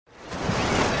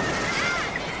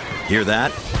Hear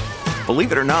that?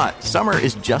 Believe it or not, summer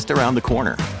is just around the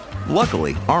corner.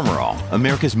 Luckily, Armor All,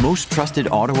 America's most trusted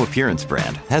auto appearance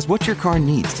brand, has what your car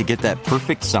needs to get that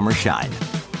perfect summer shine.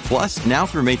 Plus, now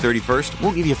through May 31st,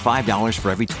 we'll give you $5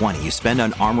 for every $20 you spend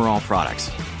on Armor All products.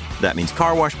 That means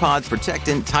car wash pods,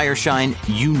 protectant, tire shine,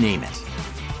 you name it.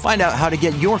 Find out how to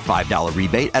get your $5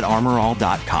 rebate at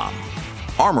armorall.com.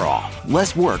 Armor All,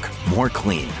 less work, more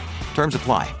clean. Terms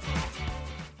apply.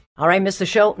 All right, missed the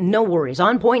show? No worries.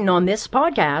 On point and on this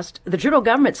podcast, the Trudeau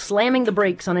government slamming the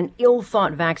brakes on an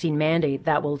ill-thought vaccine mandate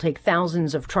that will take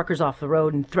thousands of truckers off the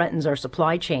road and threatens our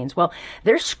supply chains. Well,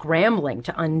 they're scrambling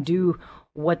to undo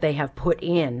what they have put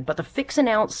in, but the fix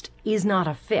announced is not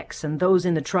a fix, and those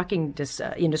in the trucking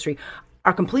industry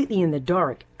are completely in the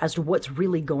dark as to what's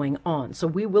really going on. So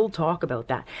we will talk about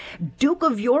that. Duke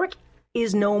of York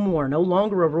is no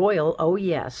longer a royal. Oh,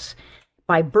 yes.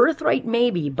 By birthright,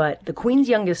 maybe, but the Queen's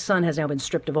youngest son has now been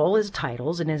stripped of all his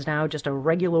titles and is now just a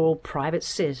regular old private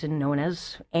citizen known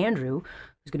as Andrew,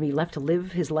 who's going to be left to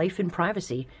live his life in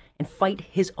privacy and fight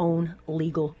his own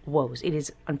legal woes. It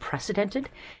is unprecedented,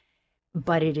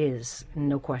 but it is,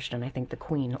 no question, I think the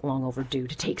Queen long overdue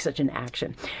to take such an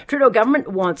action. Trudeau government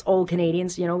wants all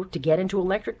Canadians, to get into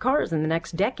electric cars in the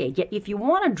next decade. Yet if you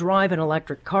want to drive an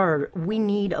electric car, we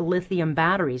need lithium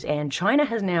batteries. And China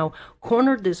has now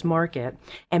cornered this market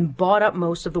and bought up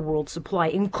most of the world's supply,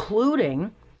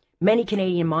 including many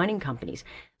Canadian mining companies.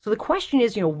 So the question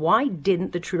is, why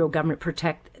didn't the Trudeau government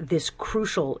protect this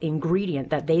crucial ingredient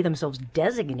that they themselves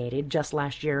designated just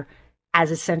last year as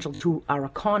essential to our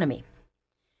economy?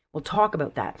 We'll talk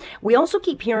about that. We also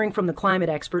keep hearing from the climate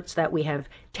experts that we have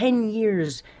 10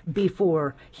 years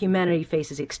before humanity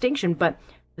faces extinction, but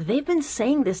they've been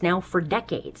saying this now for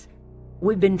decades.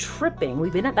 We've been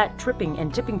at that tripping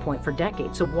and tipping point for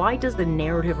decades. So why does the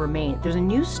narrative remain? There's a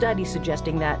new study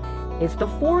suggesting that it's the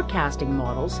forecasting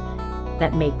models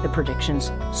that make the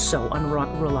predictions so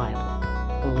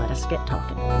unreliable. Let us get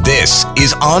talking. This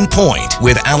is On Point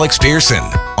with Alex Pearson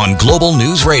on Global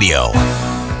News Radio.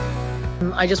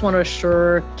 I just want to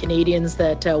assure Canadians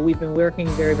that we've been working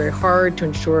very, very hard to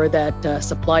ensure that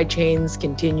supply chains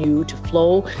continue to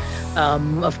flow.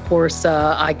 Of course,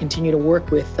 I continue to work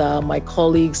with my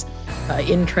colleagues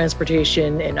in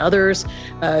transportation and others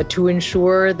to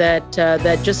ensure that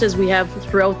that just as we have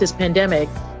throughout this pandemic,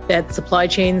 that supply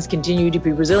chains continue to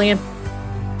be resilient.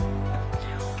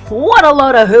 What a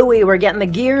load of hooey. We're getting the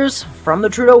gears from the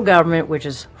Trudeau government, which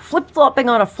is flip-flopping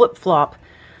on a flip-flop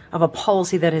of a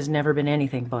policy that has never been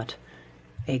anything but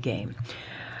a game.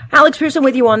 Alex Pearson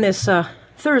with you on this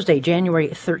Thursday, January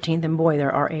 13th. And boy,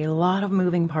 there are a lot of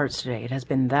moving parts today. It has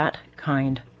been that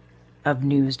kind of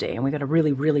news day. And we got a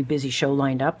really, really busy show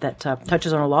lined up that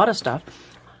touches on a lot of stuff.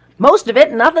 Most of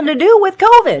it nothing to do with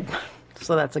COVID.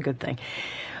 So that's a good thing.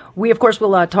 We, of course,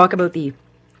 will talk about the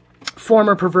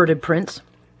former perverted prince.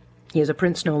 He is a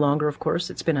prince no longer, of course.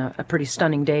 It's been a pretty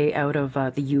stunning day out of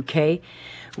the UK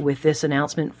with this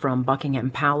announcement from Buckingham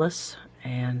Palace.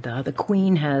 And the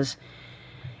Queen has,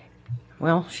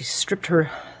 she stripped her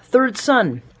third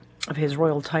son of his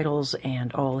royal titles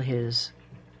and all his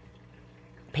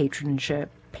patronage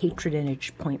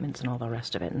appointments and all the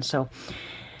rest of it. And so,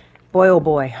 boy, oh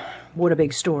boy, what a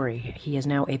big story. He is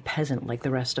now a peasant like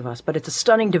the rest of us. But it's a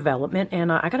stunning development, and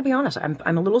I got to be honest,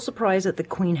 I'm a little surprised that the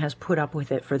Queen has put up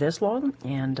with it for this long,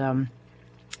 and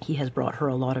he has brought her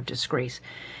a lot of disgrace.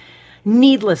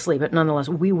 Needlessly, but nonetheless,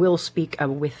 we will speak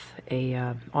with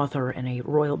a author and a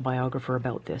royal biographer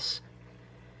about this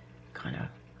kind of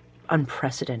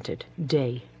unprecedented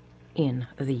day in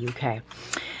the UK.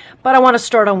 But I want to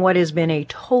start on what has been a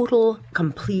total,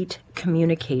 complete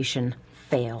communication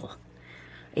fail.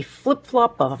 A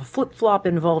flip-flop of a flip-flop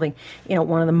involving,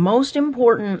 one of the most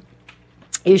important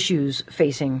issues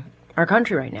facing our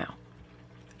country right now.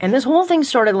 And this whole thing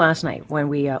started last night when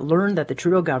we learned that the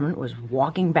Trudeau government was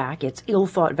walking back its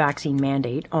ill-thought vaccine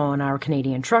mandate on our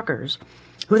Canadian truckers,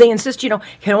 who they insist, can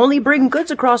only bring goods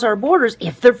across our borders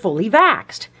if they're fully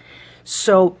vaxxed.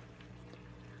 So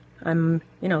I'm,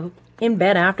 in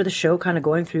bed after the show, kind of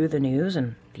going through the news,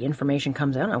 and the information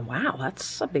comes out, and wow,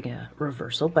 that's a big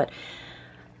reversal. But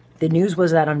the news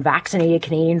was that unvaccinated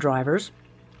Canadian drivers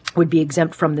would be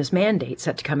exempt from this mandate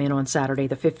set to come in on Saturday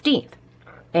the 15th.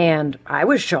 And I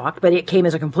was shocked, but it came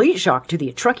as a complete shock to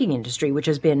the trucking industry, which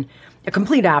has been a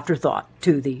complete afterthought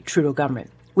to the Trudeau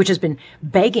government, which has been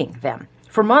begging them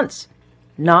for months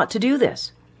not to do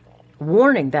this,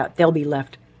 warning that they'll be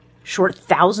left short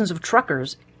thousands of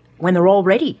truckers when they're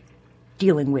already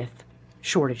dealing with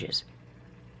shortages.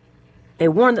 They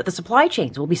warn that the supply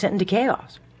chains will be sent into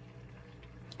chaos.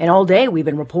 And all day we've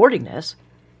been reporting this.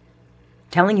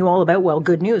 telling you all about, well,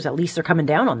 good news, at least they're coming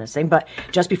down on this thing. But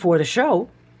just before the show,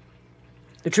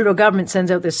 the Trudeau government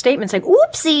sends out this statement saying,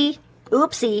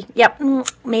 oopsie, yep,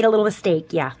 made a little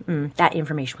mistake. Yeah, that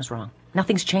information was wrong.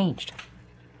 Nothing's changed.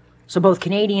 So both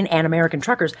Canadian and American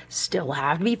truckers still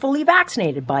have to be fully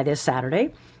vaccinated by this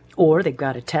Saturday, or they've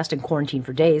got to test and quarantine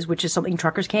for days, which is something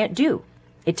truckers can't do.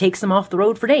 It takes them off the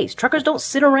road for days. Truckers don't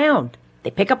sit around.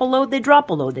 They pick up a load, they drop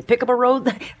a load. They pick up a road,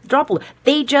 they drop a load.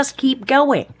 They just keep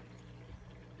going.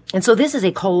 And so this is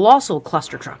a colossal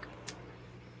cluster truck.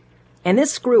 And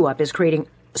this screw-up is creating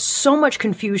so much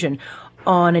confusion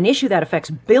on an issue that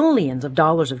affects billions of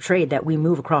dollars of trade that we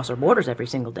move across our borders every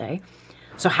single day.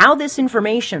 So how this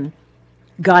information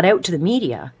got out to the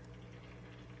media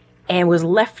and was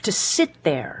left to sit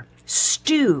there,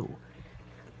 stew,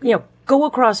 go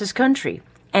across this country,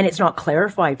 and it's not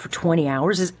clarified for 20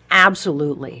 hours is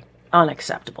absolutely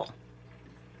unacceptable.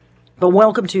 But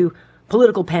welcome to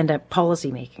political pandemic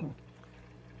policy making.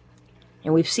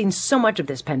 And we've seen so much of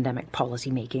this pandemic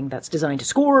policy making that's designed to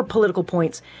score political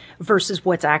points versus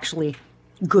what's actually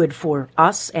good for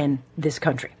us and this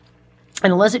country.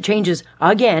 And unless it changes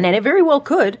again, and it very well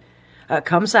could,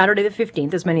 come Saturday the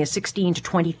 15th, as many as 16 to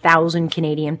 20,000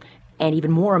 Canadian and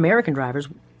even more American drivers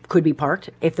could be parked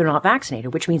if they're not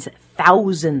vaccinated, which means that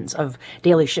thousands of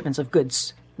daily shipments of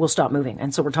goods will stop moving.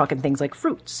 And so we're talking things like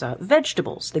fruits,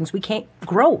 vegetables, things we can't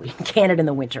grow in Canada in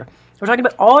the winter. We're talking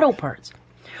about auto parts.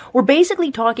 We're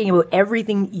basically talking about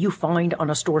everything you find on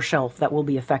a store shelf that will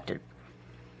be affected.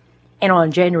 And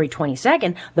on January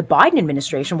 22nd, the Biden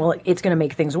administration, well, it's going to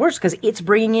make things worse because it's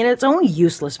bringing in its own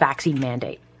useless vaccine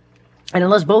mandate. And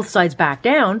unless both sides back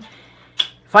down,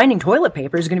 finding toilet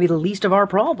paper is going to be the least of our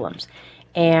problems.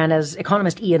 And as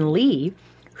economist Ian Lee,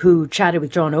 who chatted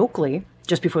with John Oakley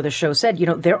just before the show, said,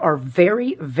 there are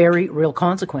very, very real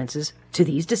consequences to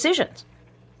these decisions.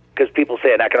 Because people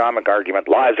say an economic argument,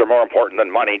 lives are more important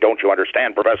than money. Don't you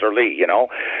understand, Professor Lee, No.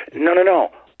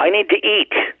 I need to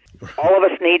eat. All of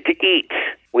us need to eat.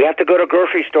 We have to go to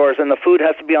grocery stores and the food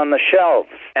has to be on the shelves.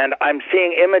 And I'm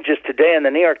seeing images today in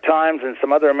the New York Times and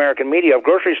some other American media of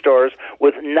grocery stores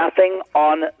with nothing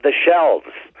on the shelves.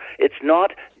 It's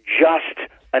not just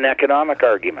an economic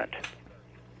argument.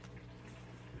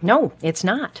 No, it's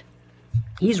not.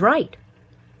 He's right.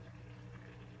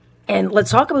 And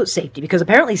let's talk about safety, because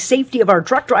apparently safety of our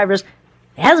truck drivers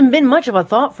hasn't been much of a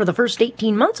thought for the first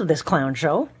 18 months of this clown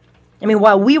show. I mean,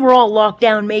 while we were all locked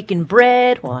down making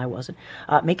bread, well, I wasn't,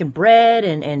 making bread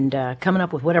and coming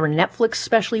up with whatever Netflix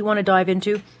special you want to dive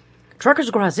into, truckers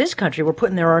across this country were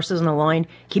putting their arses on the line,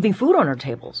 keeping food on our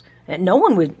tables. And no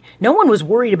one was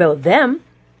worried about them.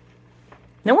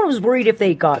 No one was worried if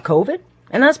they got COVID.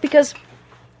 And that's because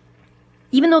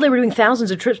even though they were doing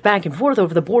thousands of trips back and forth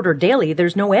over the border daily,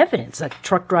 there's no evidence that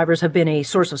truck drivers have been a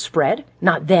source of spread.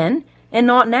 Not then and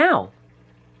not now.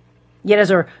 Yet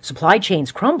as our supply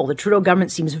chains crumble, the Trudeau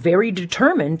government seems very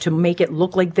determined to make it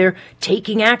look like they're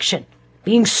taking action,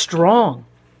 being strong,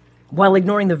 while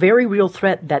ignoring the very real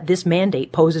threat that this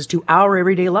mandate poses to our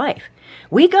everyday life.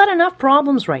 We got enough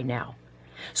problems right now.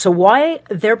 So why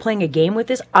they're playing a game with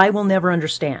this, I will never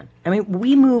understand. I mean,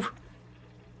 we move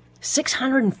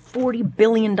 $640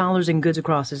 billion in goods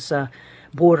across this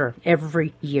border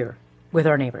every year with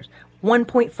our neighbors.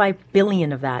 1.5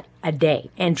 billion of that a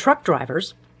day. And truck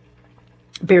drivers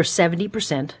bear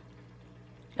 70%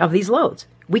 of these loads.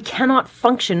 We cannot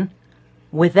function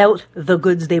without the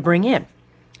goods they bring in.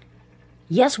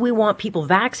 Yes, we want people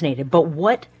vaccinated, but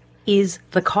what is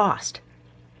the cost?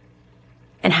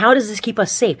 And how does this keep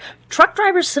us safe? Truck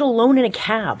drivers sit alone in a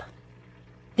cab.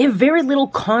 They have very little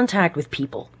contact with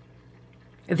people.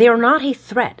 They are not a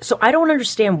threat. So I don't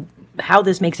understand how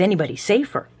this makes anybody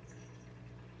safer.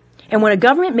 And when a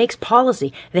government makes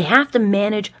policy, they have to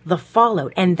manage the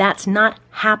fallout, and that's not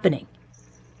happening.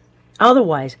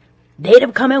 Otherwise, they'd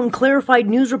have come out and clarified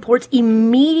news reports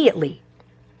immediately,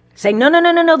 saying,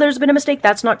 no, there's been a mistake,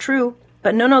 that's not true.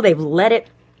 But no, they've let it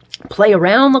play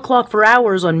around the clock for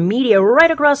hours on media right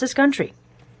across this country.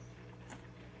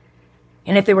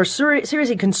 And if they were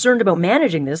seriously concerned about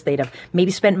managing this, they'd have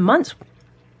maybe spent months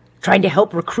trying to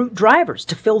help recruit drivers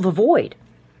to fill the void.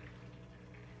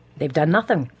 They've done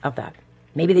nothing of that.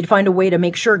 Maybe they'd find a way to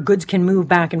make sure goods can move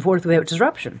back and forth without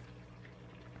disruption.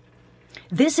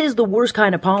 This is the worst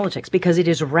kind of politics because it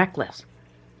is reckless.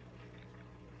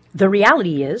 The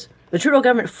reality is, the Trudeau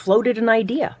government floated an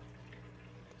idea.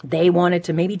 They wanted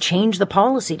to maybe change the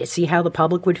policy to see how the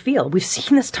public would feel. We've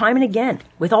seen this time and again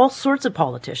with all sorts of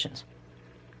politicians.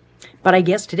 But I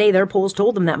guess today their polls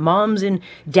told them that moms in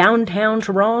downtown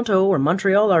Toronto or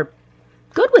Montreal are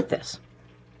good with this.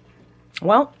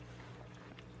 Well,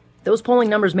 those polling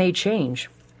numbers may change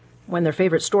when their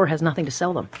favorite store has nothing to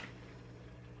sell them.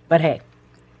 But hey,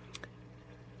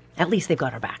 at least they've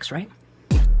got our backs, right?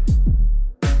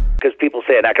 Because people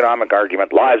say an economic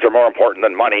argument, lives are more important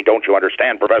than money. Don't you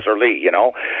understand, Professor Lee, you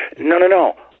know?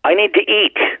 No. I need to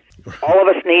eat. All of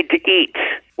us need to eat.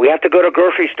 We have to go to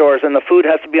grocery stores, and the food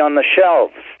has to be on the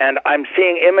shelves. And I'm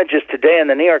seeing images today in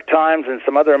the New York Times and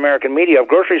some other American media of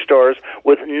grocery stores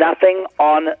with nothing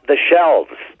on the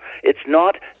shelves. It's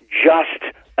not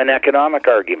just an economic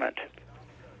argument.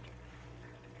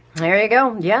 There you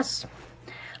go. Yes.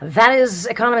 That is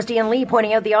economist Ian Lee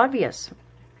pointing out the obvious.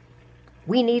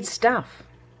 We need stuff.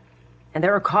 And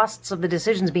there are costs of the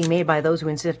decisions being made by those who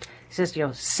insist,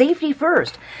 safety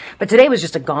first. But today was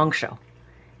just a gong show.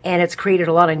 And it's created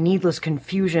a lot of needless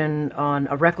confusion on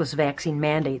a reckless vaccine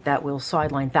mandate that will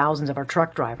sideline thousands of our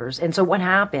truck drivers. And so what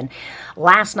happened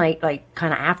last night, like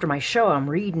kind of after my show, I'm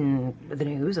reading the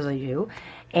news as I do,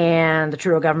 and the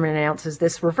Trudeau government announces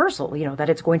this reversal, that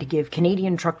it's going to give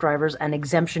Canadian truck drivers an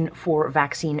exemption for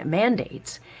vaccine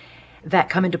mandates that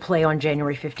come into play on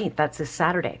January 15th. That's this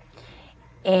Saturday.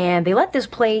 And they let this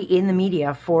play in the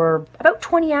media for about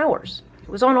 20 hours. It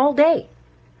was on all day.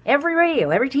 Every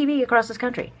radio, every TV across this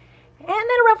country. And then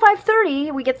around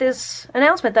 5:30, we get this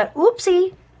announcement that,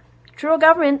 oopsie, Trudeau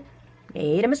government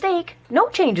made a mistake. No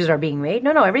changes are being made.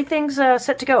 No, everything's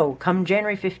set to go. Come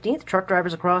January 15th, truck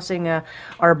drivers crossing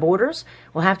our borders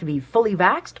will have to be fully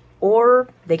vaxxed or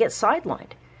they get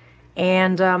sidelined.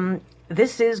 And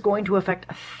this is going to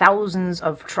affect thousands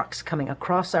of trucks coming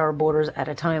across our borders at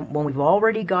a time when we've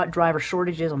already got driver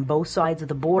shortages on both sides of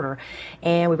the border,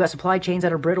 and we've got supply chains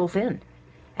that are brittle thin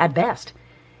at best.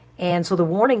 And so the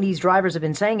warning these drivers have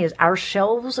been saying is our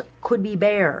shelves could be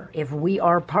bare if we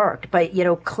are parked. But,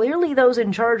 clearly those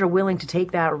in charge are willing to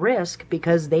take that risk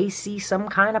because they see some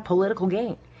kind of political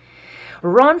gain.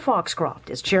 Ron Foxcroft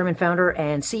is chairman, founder,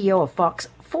 and CEO of Fox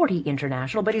 40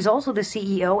 International, but he's also the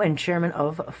CEO and chairman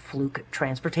of Fluke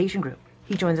Transportation Group.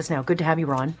 He joins us now. Good to have you,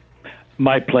 Ron.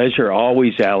 My pleasure.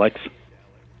 Always, Alex.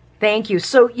 Thank you.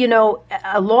 So,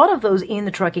 a lot of those in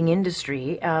the trucking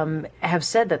industry have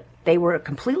said that they were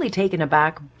completely taken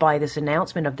aback by this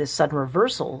announcement of this sudden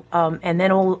reversal. And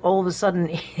then all of a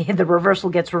sudden, the reversal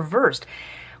gets reversed.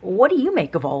 What do you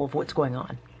make of all of what's going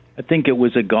on? I think it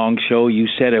was a gong show. You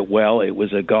said it well. It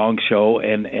was a gong show,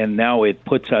 and now it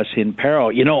puts us in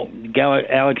peril.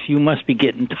 Alex, you must be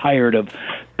getting tired of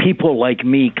people like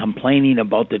me complaining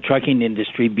about the trucking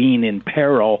industry being in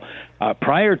peril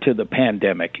prior to the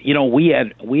pandemic. We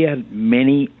had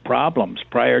many problems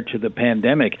prior to the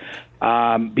pandemic.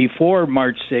 Before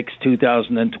March 6,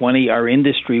 2020, our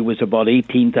industry was about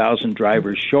 18,000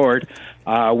 drivers short.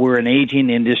 We're an aging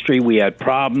industry. We had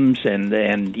problems and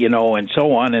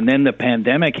so on. And then the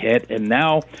pandemic hit, and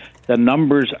now the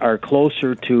numbers are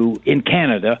closer to, in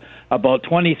Canada, about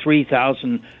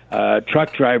 23,000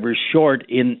 truck drivers short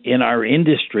in our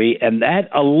industry. And that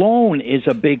alone is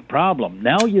a big problem.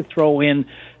 Now you throw in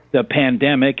the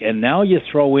pandemic, and now you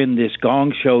throw in this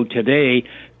gong show today,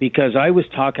 because I was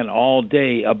talking all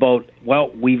day about,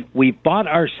 we bought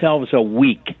ourselves a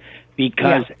week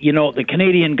because, the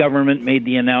Canadian government made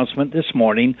the announcement this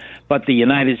morning, but the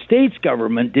United States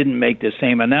government didn't make the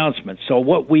same announcement. So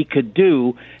what we could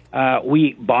do,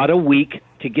 we bought a week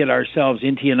to get ourselves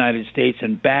into the United States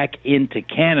and back into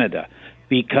Canada,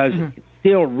 because it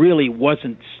still really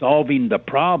wasn't solving the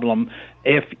problem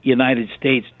if United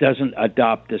States doesn't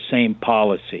adopt the same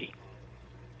policy.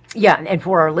 Yeah, and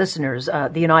for our listeners,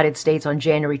 the United States on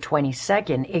January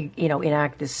 22nd,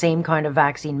 enact the same kind of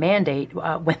vaccine mandate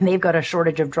when they've got a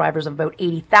shortage of drivers of about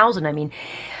 80,000. I mean,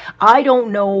 I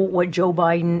don't know what Joe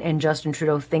Biden and Justin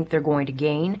Trudeau think they're going to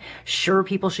gain. Sure,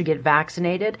 people should get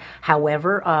vaccinated.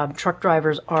 However, truck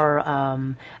drivers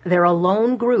are, they're a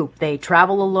lone group. They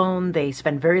travel alone. They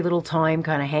spend very little time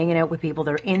kind of hanging out with people.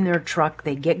 They're in their truck.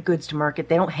 They get goods to market.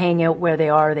 They don't hang out where they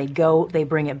are. They go, they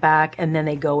bring it back, and then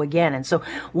they go again. And so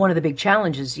one of the big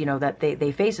challenges, that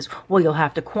they face is, you'll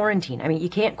have to quarantine. I mean, you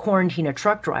can't quarantine a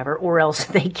truck driver or else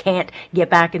they can't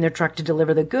get back in their truck to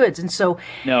deliver the goods. And so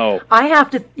I have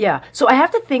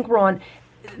to think, Ron,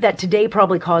 that today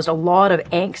probably caused a lot of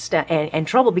angst and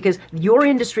trouble, because your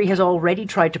industry has already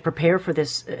tried to prepare for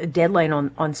this deadline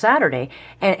on Saturday,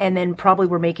 and then probably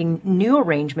we're making new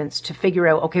arrangements to figure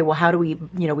out, okay, well, how do we,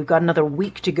 we've got another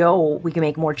week to go, we can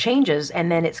make more changes,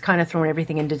 and then it's kind of thrown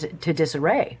everything into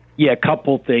disarray. Yeah, a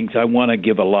couple things. I want to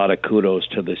give a lot of kudos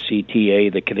to the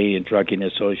CTA, the Canadian Trucking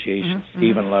Association,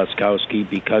 Stephen Laskowski,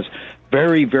 because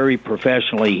very, very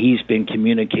professionally, he's been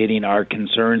communicating our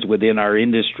concerns within our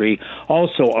industry.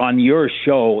 Also, on your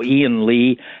show, Ian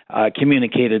Lee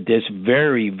communicated this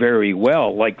very, very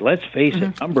well. Like, let's face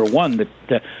it, number one,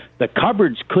 the the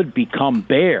cupboards could become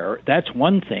bare. That's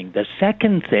one thing. The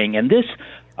second thing, and this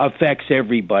affects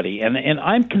everybody, and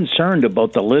I'm concerned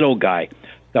about the little guy,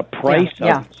 the price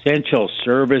of essential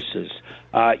services.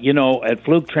 At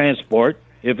Fluke Transport,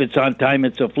 if it's on time,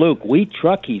 it's a fluke. We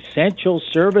truck essential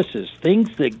services,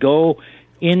 things that go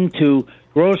into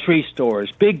grocery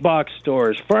stores, big box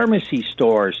stores, pharmacy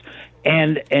stores,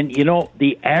 and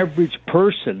the average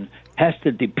person has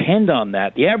to depend on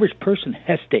that. The average person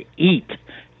has to eat,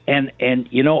 and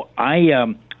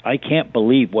I can't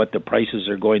believe what the prices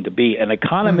are going to be. An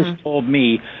economist told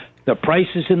me the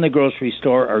prices in the grocery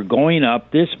store are going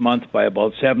up this month by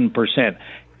about 7%.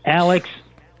 Alex,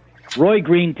 Roy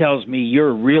Green tells me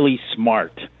you're really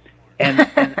smart. And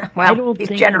well, I don't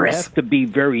think generous. You have to be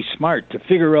very smart to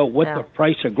figure out what the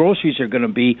price of groceries are going to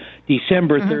be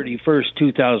December 31st,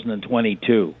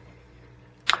 2022.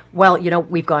 Well,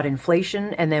 we've got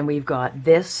inflation, and then we've got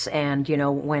this, and,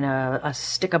 when a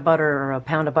stick of butter or a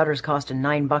pound of butter is costing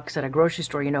 $9 at a grocery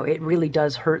store, it really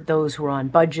does hurt those who are on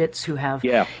budgets, who have,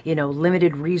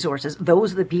 limited resources.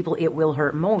 Those are the people it will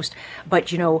hurt most. But,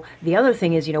 the other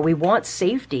thing is, we want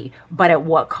safety, but at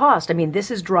what cost? I mean, this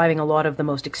is driving a lot of the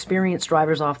most experienced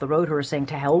drivers off the road who are saying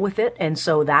to hell with it. And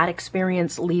so that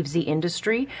experience leaves the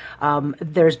industry.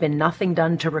 There's been nothing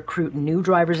done to recruit new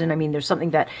drivers. And I mean, there's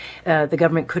something that the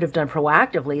government could have done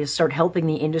proactively is start helping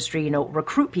the industry,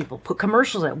 recruit people, put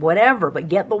commercials out, whatever, but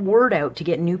get the word out to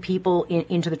get new people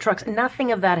into the trucks.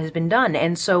 Nothing of that has been done.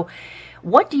 And so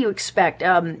what do you expect?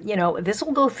 This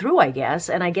will go through, I guess,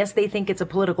 and I guess they think it's a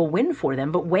political win for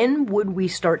them. But when would we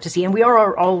start to see, and we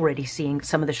are already seeing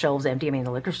some of the shelves empty. I mean,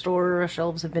 the liquor store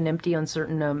shelves have been empty on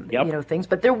certain, things,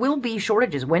 but there will be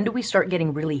shortages. When do we start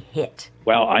getting really hit?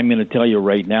 Well, I'm going to tell you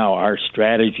right now, our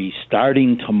strategy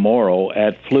starting tomorrow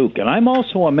at Fluke, and I'm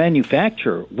also a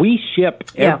manufacturer. We ship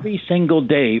every single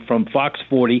day from Fox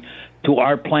 40 to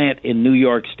our plant in New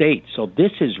York State. So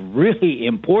this is really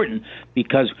important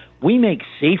because we make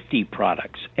safety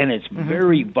products, and it's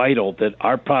very vital that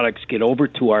our products get over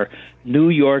to our New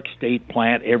York State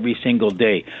plant every single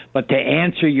day. But to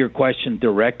answer your question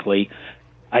directly,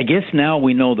 I guess now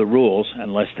we know the rules,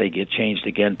 unless they get changed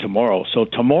again tomorrow. So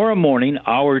tomorrow morning,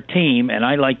 our team, and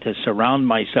I like to surround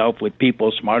myself with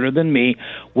people smarter than me,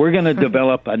 we're going to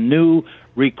develop a new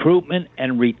recruitment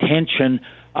and retention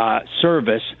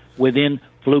service within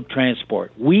Fluke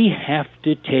Transport. We have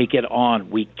to take it on.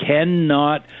 We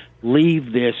cannot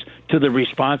leave this to the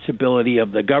responsibility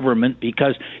of the government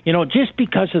because, just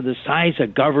because of the size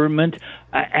of government,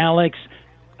 Alex,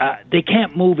 they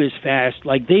can't move as fast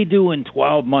like they do in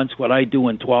 12 months what I do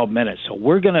in 12 minutes. So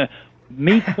we're going to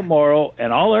meet tomorrow,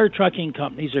 and all our trucking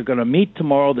companies are going to meet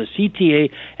tomorrow, the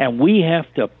CTA, and we have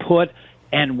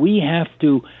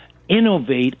to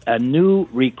innovate a new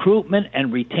recruitment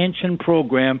and retention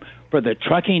program for the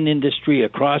trucking industry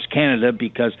across Canada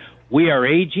because we are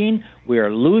aging, we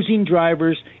are losing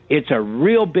drivers. It's a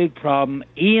real big problem.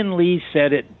 Ian Lee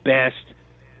said it best.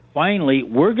 Finally,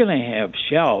 we're going to have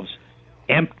shelves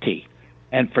empty.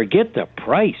 And forget the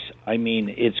price. I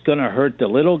mean, it's going to hurt the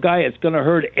little guy. It's going to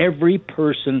hurt every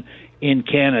person in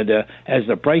Canada as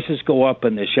the prices go up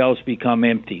and the shelves become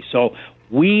empty. So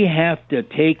we have to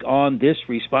take on this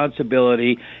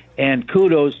responsibility, and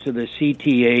kudos to the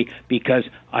CTA because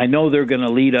I know they're going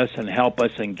to lead us and help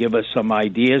us and give us some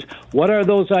ideas. What are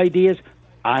those ideas?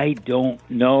 I don't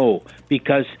know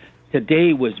because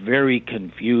today was very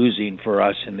confusing for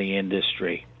us in the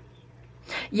industry.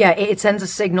 Yeah, it sends a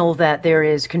signal that there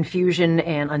is confusion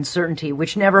and uncertainty,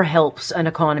 which never helps an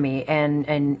economy. And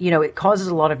it causes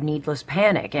a lot of needless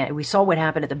panic. And we saw what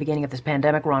happened at the beginning of this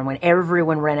pandemic run when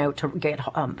everyone ran out to get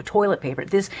toilet paper.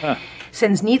 This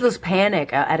sends needless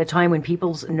panic at a time when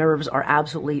people's nerves are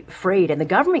absolutely frayed. And the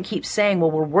government keeps saying,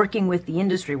 well, we're working with the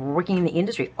industry. We're working in the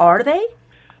industry. Are they?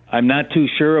 I'm not too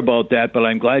sure about that, but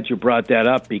I'm glad you brought that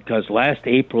up because last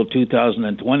April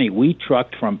 2020, we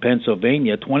trucked from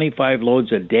Pennsylvania 25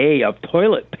 loads a day of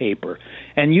toilet paper.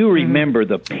 And you remember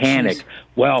the panic. Jeez.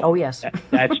 Well, oh, yes.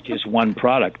 That's just one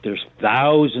product. There's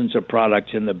thousands of products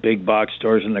in the big box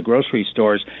stores and the grocery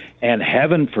stores. And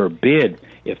heaven forbid,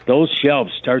 if those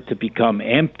shelves start to become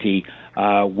empty,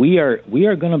 we are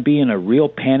going to be in a real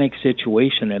panic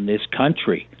situation in this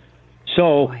country.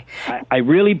 So I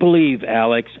really believe,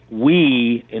 Alex,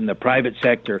 we in the private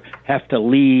sector have to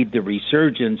lead the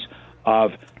resurgence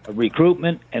of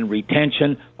recruitment and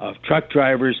retention of truck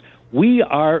drivers. We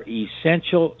are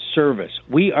essential service.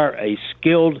 We are a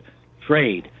skilled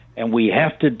trade, and we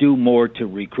have to do more to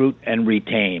recruit and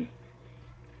retain.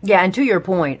 Yeah, and to your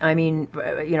point, I mean,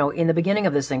 in the beginning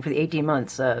of this thing for the 18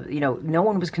 months, no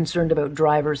one was concerned about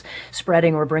drivers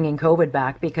spreading or bringing COVID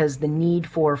back because the need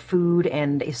for food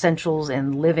and essentials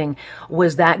and living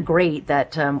was that great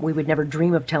that we would never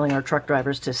dream of telling our truck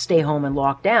drivers to stay home and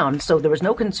lock down. So there was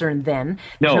no concern then.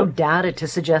 There's no data to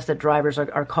suggest that drivers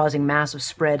are causing massive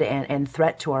spread and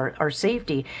threat to our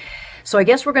safety. So I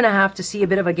guess we're going to have to see a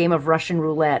bit of a game of Russian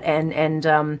roulette.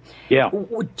 Do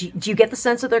you get the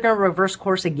sense that they're going to reverse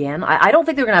course again? I don't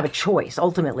think they're going to have a choice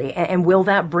ultimately. And will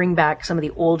that bring back some of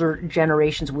the older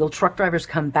generations? Will truck drivers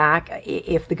come back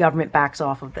if the government backs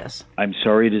off of this? I'm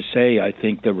sorry to say, I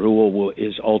think the rule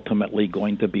is ultimately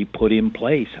going to be put in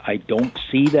place. I don't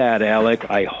see that, Alec.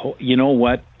 You know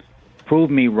what? Prove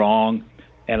me wrong.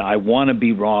 And I want to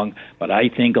be wrong, but I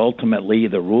think ultimately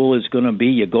the rule is going to be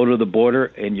you go to the border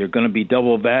and you're going to be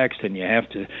double vaxxed, and you have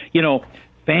to,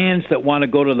 fans that want to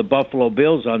go to the Buffalo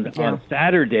Bills on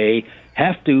Saturday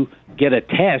have to get a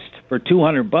test for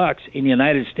 $200 in the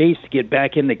United States to get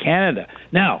back into Canada.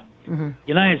 Now,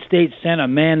 United States sent a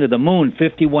man to the moon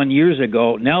 51 years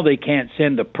ago. Now they can't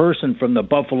send a person from the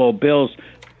Buffalo Bills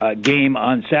game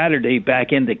on Saturday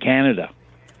back into Canada.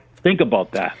 Think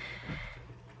about that.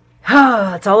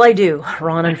 That's all I do,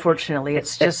 Ron, unfortunately.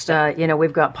 It's just,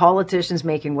 we've got politicians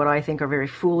making what I think are very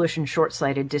foolish and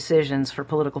short-sighted decisions for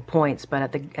political points.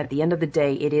 But at the end of the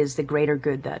day, it is the greater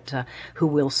good that who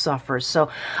will suffer. So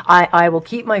I will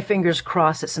keep my fingers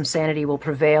crossed that some sanity will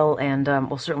prevail, and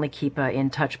we'll certainly keep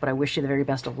in touch. But I wish you the very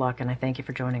best of luck, and I thank you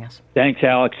for joining us. Thanks,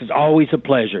 Alex. It's always a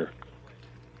pleasure.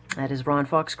 That is Ron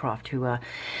Foxcroft, who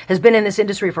has been in this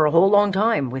industry for a whole long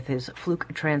time with his Fluke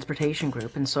Transportation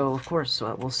Group. And so, of course,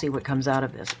 we'll see what comes out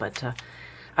of this. But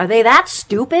are they that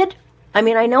stupid? I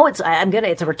mean, I know it's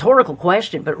a rhetorical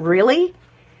question, but really?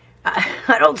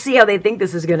 I don't see how they think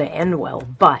this is going to end well.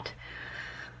 But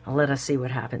let us see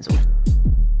what happens.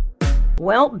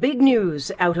 Well, big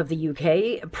news out of the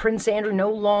UK. Prince Andrew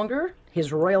no longer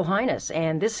His Royal Highness,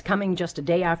 and this coming just a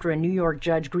day after a New York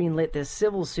judge greenlit this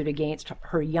civil suit against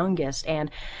her youngest and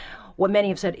what many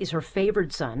have said is her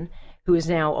favored son, who is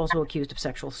now also accused of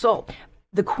sexual assault.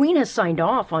 The Queen has signed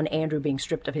off on Andrew being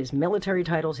stripped of his military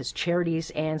titles, his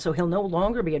charities, and so he'll no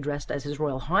longer be addressed as His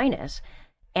Royal Highness,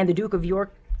 and the Duke of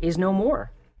York is no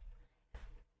more.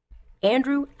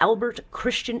 Andrew Albert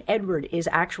Christian Edward is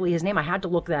actually his name. I had to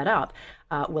look that up.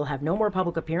 Will have no more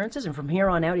public appearances, and from here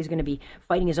on out, he's going to be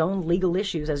fighting his own legal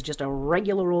issues as just a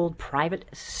regular old private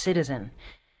citizen.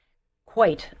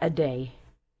 Quite a day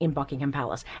in Buckingham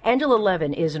Palace. Angela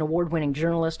Levin is an award-winning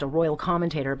journalist, a royal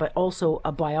commentator, but also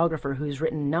a biographer who's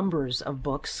written numbers of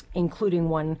books, including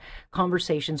one,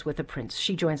 Conversations with the Prince.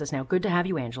 She joins us now. Good to have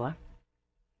you, Angela.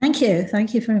 Thank you.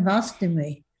 Thank you for inviting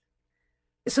me.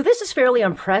 So this is fairly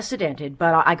unprecedented,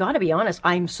 but I got to be honest,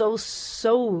 I'm so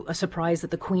surprised that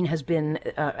the Queen has been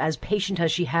as patient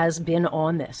as she has been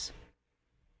on this.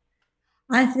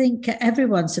 I think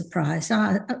everyone's surprised.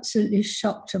 I'm absolutely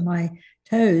shocked to my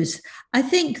toes. I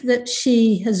think that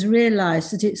she has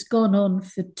realized that it's gone on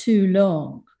for too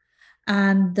long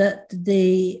and that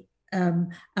the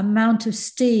amount of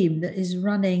steam that is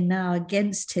running now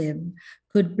against him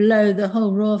could blow the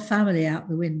whole royal family out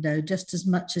the window just as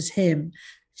much as him.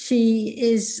 She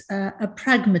is a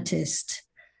pragmatist,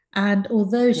 and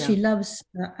although she loves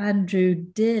Andrew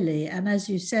dearly, and as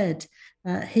you said,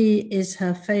 he is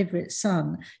her favourite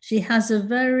son, she has a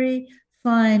very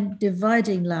fine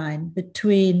dividing line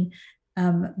between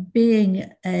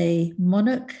being a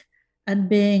monarch and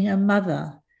being a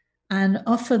mother. And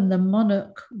often the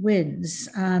monarch wins,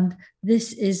 and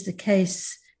this is the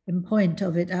case in point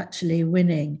of it actually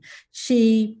winning.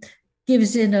 She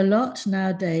gives in a lot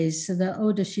nowadays, so the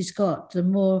older she's got, the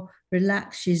more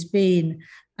relaxed she's been.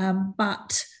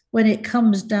 But when it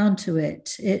comes down to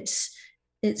it,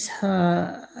 it's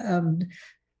her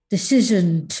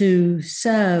decision to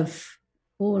serve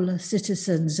all the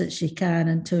citizens that she can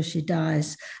until she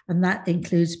dies, and that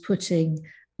includes putting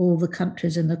all the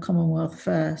countries in the Commonwealth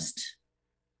first.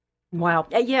 Wow.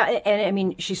 Yeah, and I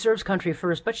mean, she serves country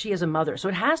first, but she is a mother, so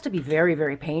it has to be very,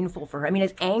 very painful for her. I mean,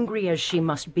 as angry as she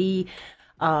must be,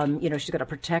 she's got to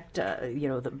protect,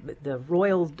 the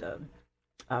royal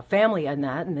family and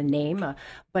that, and the name,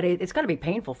 but it's got to be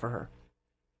painful for her.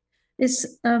 It's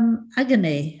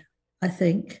agony, I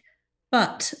think.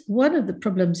 But one of the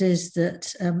problems is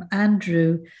that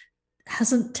Andrew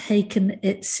hasn't taken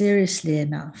it seriously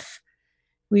enough.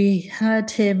 We had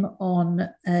him on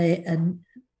a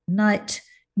night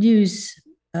news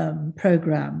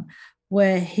program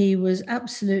where he was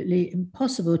absolutely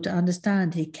impossible to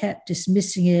understand. He kept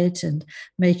dismissing it and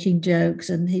making jokes,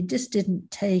 and he just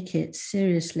didn't take it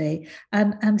seriously.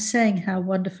 And saying how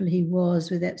wonderful he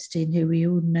was with Epstein, who we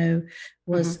all know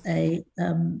was a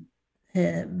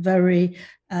very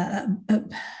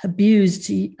abused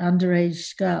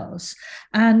underage girls.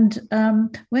 And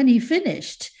when he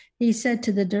finished, he said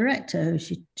to the director, who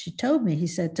she told me, he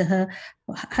said to her,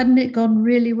 hadn't it gone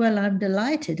really well? I'm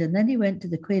delighted. And then he went to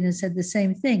the Queen and said the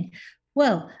same thing.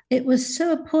 Well, it was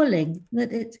so appalling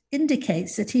that it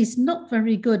indicates that he's not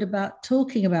very good about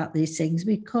talking about these things,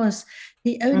 because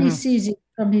he only sees it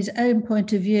from his own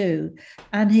point of view.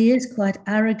 And he is quite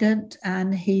arrogant,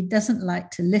 and he doesn't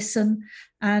like to listen.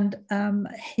 And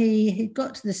he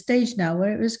got to the stage now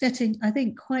where it was getting, I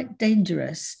think, quite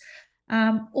dangerous.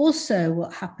 Also,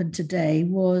 what happened today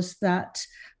was that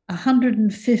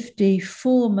 150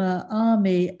 former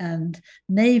Army and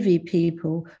Navy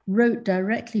people wrote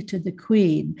directly to the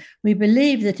Queen. We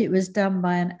believe that it was done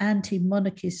by an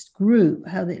anti-monarchist group,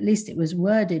 how at least it was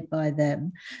worded by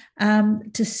them,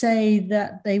 to say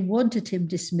that they wanted him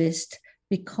dismissed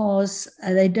because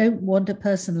they don't want a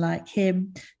person like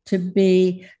him to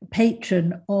be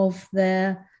patron of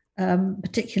their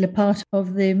particular part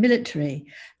of the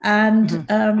military. And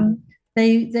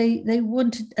they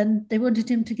wanted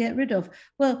him to get rid of.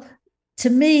 Well, to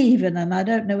me even, and I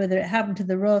don't know whether it happened to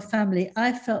the royal family,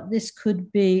 I felt this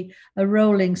could be a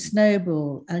rolling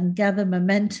snowball and gather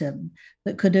momentum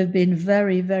that could have been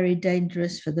very, very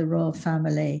dangerous for the royal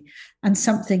family. And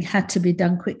something had to be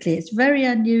done quickly. It's very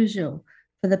unusual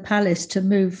for the palace to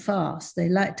move fast. They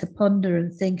like to ponder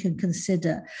and think and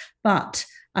consider. But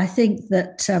I think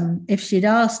that if she'd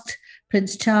asked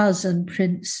Prince Charles and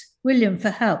Prince William for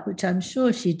help, which I'm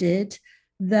sure she did,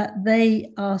 that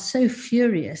they are so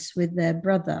furious with their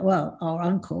brother, well, our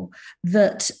uncle,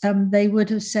 that they would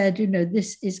have said,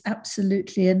 this is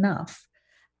absolutely enough.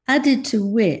 Added to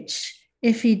which,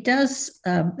 if he does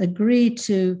agree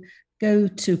to go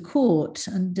to court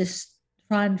and just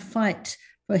try and fight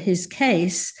for his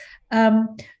case, a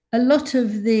lot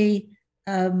of the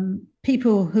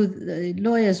people who the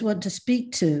lawyers want to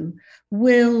speak to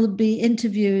will be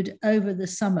interviewed over the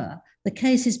summer. The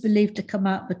case is believed to come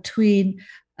out between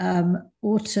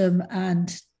autumn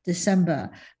and December,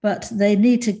 but they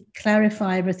need to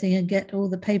clarify everything and get all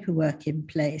the paperwork in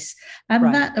place.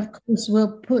 And that, of course,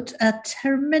 will put a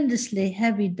tremendously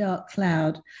heavy dark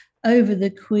cloud over the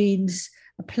Queen's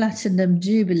Platinum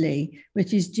Jubilee,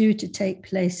 which is due to take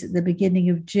place at the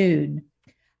beginning of June.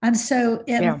 And so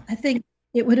I think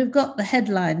it would have got the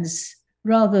headlines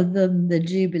rather than the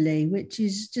Jubilee, which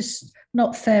is just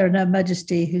not fair on Her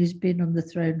Majesty, who's been on the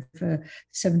throne for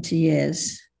 70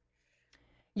 years.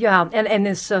 Yeah, and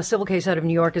this civil case out of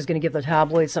New York is going to give the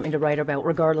tabloids something to write about,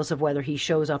 regardless of whether he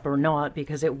shows up or not,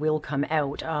 because it will come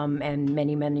out. And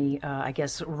many, I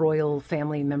guess, royal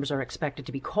family members are expected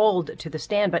to be called to the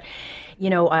stand. But,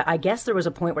 I guess there was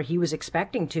a point where he was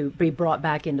expecting to be brought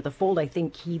back into the fold. I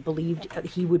think he believed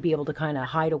he would be able to kind of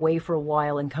hide away for a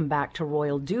while and come back to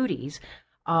royal duties.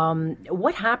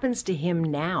 What happens to him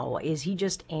now? Is he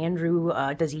just Andrew?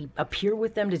 Does he appear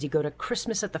with them? Does he go to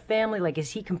Christmas at the family? Like,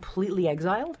 is he completely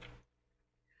exiled?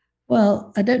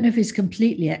 Well, I don't know if he's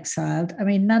completely exiled. I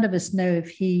mean, none of us know if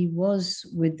he was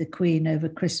with the Queen over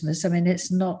Christmas. I mean, that's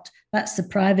the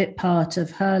private part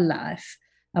of her life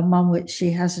and one which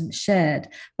she hasn't shared.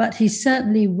 But he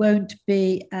certainly won't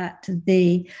be at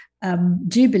the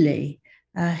Jubilee.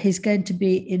 He's going to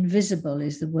be invisible,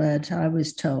 is the word I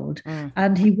was told.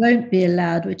 And he won't be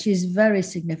allowed, which is very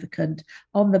significant,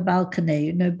 on the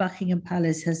balcony. Buckingham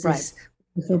Palace has this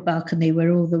little balcony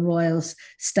where all the royals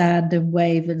stand and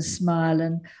wave and smile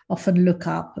and often look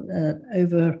up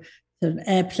over an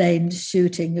airplane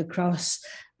shooting across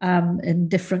in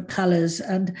different colours.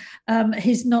 And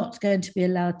he's not going to be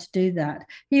allowed to do that.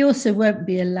 He also won't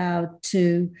be allowed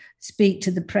to speak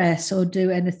to the press or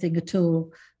do anything at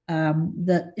all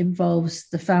that involves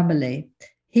the family.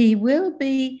 He will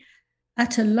be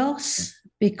at a loss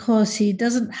because he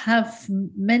doesn't have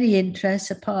many interests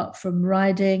apart from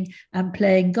riding and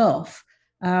playing golf.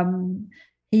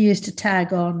 He used to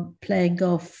tag on playing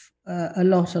golf a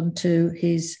lot onto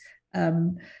his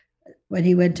when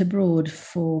he went abroad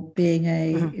for being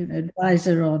an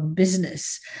advisor on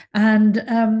business. And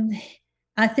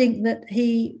I think that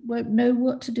he won't know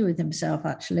what to do with himself,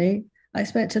 actually. I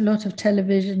expect a lot of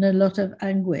television, a lot of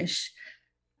anguish.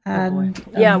 And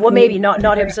maybe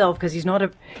not himself, because he's not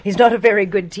a very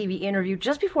good TV interview.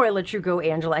 Just before I let you go,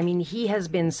 Angela, I mean, he has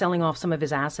been selling off some of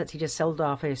his assets. He just sold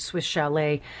off a Swiss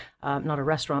chalet, not a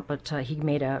restaurant, but he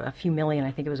made a few million.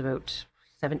 I think it was about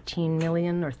 17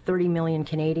 million or 30 million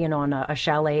Canadian on a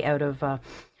chalet out of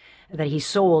that he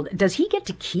sold. Does he get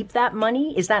to keep that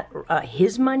money? Is that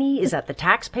his money? Is that the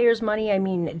taxpayers' money? I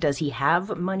mean, does he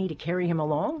have money to carry him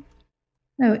along?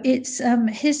 No, it's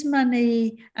his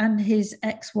money and his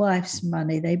ex-wife's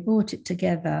money. They bought it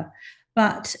together,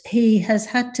 but he has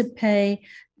had to pay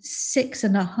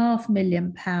 £6.5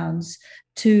 million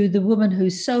to the woman who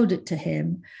sold it to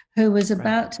him, who was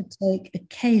about to take a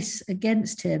case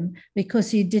against him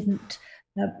because he didn't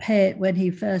pay it when he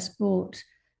first bought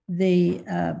the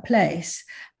place.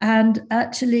 And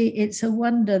actually, it's a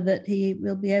wonder that he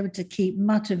will be able to keep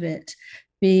much of it,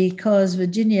 because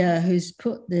Virginia, who's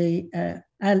put the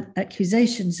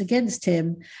accusations against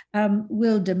him,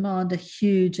 will demand a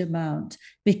huge amount,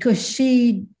 because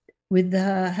she, with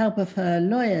the help of her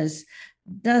lawyers,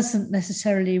 doesn't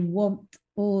necessarily want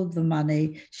all the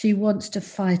money. She wants to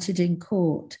fight it in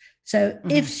court. So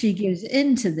if she gives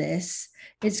in to this,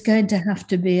 it's going to have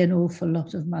to be an awful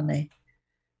lot of money.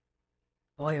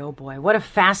 Boy, oh boy, what a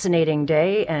fascinating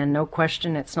day, and no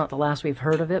question it's not the last we've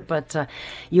heard of it, but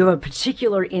you have a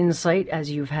particular insight as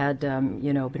you've had,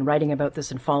 been writing about this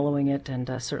and following it,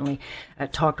 and certainly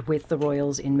talked with the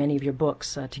royals in many of your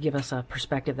books to give us a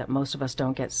perspective that most of us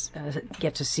don't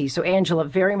get to see. So, Angela,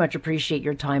 very much appreciate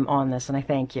your time on this, and I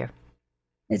thank you.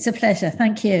 It's a pleasure.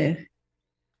 Thank you.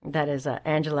 That is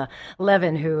Angela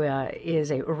Levin, who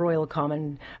is a royal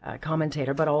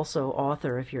commentator, but also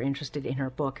author, if you're interested in her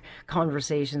book,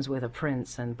 Conversations with a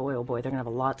Prince. And boy, oh boy, they're going to have a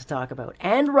lot to talk about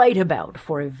and write about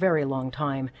for a very long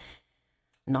time.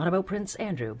 Not about Prince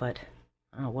Andrew, but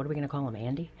what are we going to call him,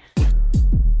 Andy?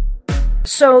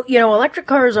 So, electric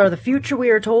cars are the future,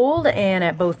 we are told, and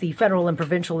at both the federal and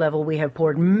provincial level, we have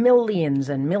poured millions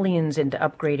and millions into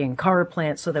upgrading car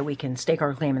plants so that we can stake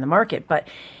our claim in the market. But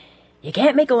you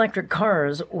can't make electric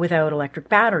cars without electric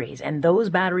batteries, and those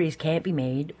batteries can't be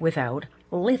made without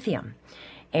lithium.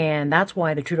 And that's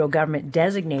why the Trudeau government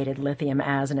designated lithium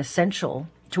as an essential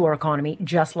to our economy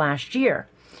just last year.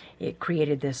 It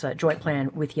created this joint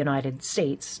plan with the United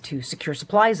States to secure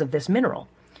supplies of this mineral.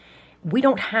 We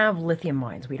don't have lithium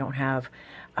mines. We don't have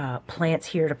plants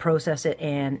here to process it,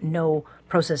 and no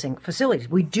processing facilities.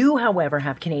 We do, however,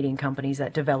 have Canadian companies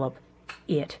that develop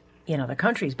it in other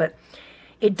countries, but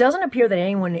it doesn't appear that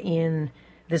anyone in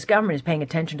this government is paying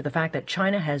attention to the fact that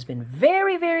China has been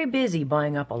very, very busy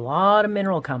buying up a lot of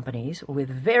mineral companies with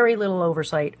very little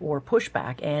oversight or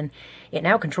pushback, and it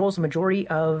now controls the majority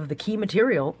of the key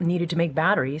material needed to make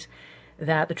batteries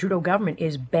that the Trudeau government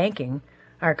is banking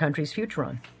our country's future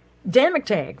on. Dan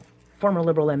McTeague, former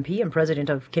Liberal MP and president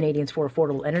of Canadians for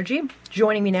Affordable Energy,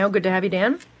 joining me now. Good to have you,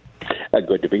 Dan.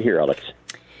 Good to be here, Alex.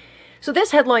 So this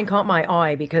headline caught my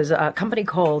eye because a company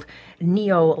called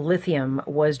Neo Lithium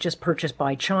was just purchased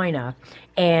by China.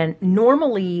 And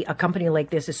normally a company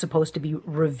like this is supposed to be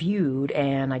reviewed,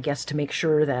 and I guess to make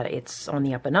sure that it's on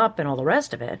the up and up and all the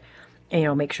rest of it,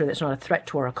 and, make sure that it's not a threat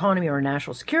to our economy or our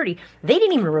national security. They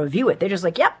didn't even review it. They're just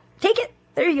like, yep, take it.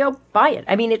 There you go. Buy it.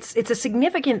 I mean, it's a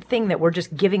significant thing that we're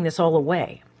just giving this all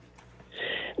away.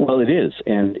 Well, it is.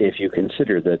 And if you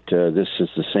consider that this is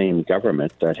the same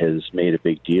government that has made a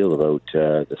big deal about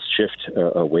the shift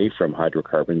away from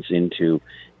hydrocarbons into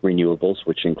renewables,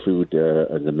 which include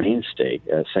the mainstay,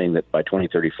 saying that by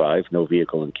 2035, no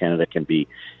vehicle in Canada can be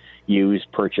used,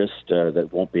 purchased, that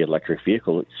won't be an electric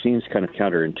vehicle. It seems kind of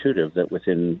counterintuitive that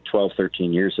within 12,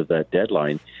 13 years of that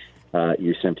deadline,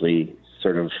 you simply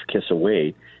sort of kiss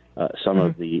away some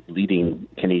of the leading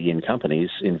Canadian companies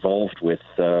involved with,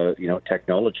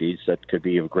 technologies that could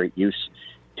be of great use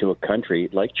to a country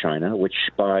like China, which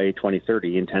by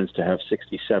 2030 intends to have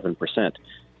 67%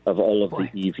 of all of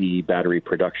the EV battery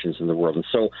productions in the world. And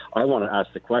so I want to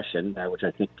ask the question, which I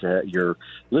think your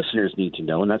listeners need to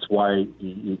know, and that's why,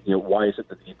 why is it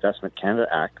that the Investment Canada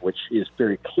Act, which is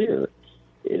very clear,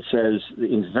 it says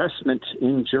the investment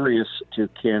injurious to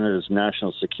Canada's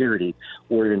national security,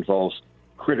 where it involves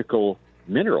critical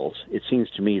minerals. It seems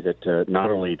to me that not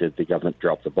only did the government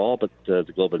drop the ball, but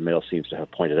the Globe and Mail seems to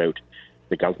have pointed out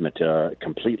the government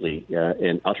completely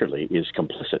and utterly is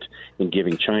complicit in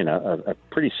giving China a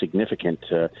pretty significant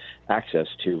access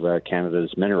to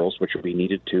Canada's minerals, which will be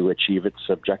needed to achieve its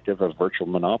objective of virtual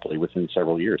monopoly within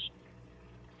several years.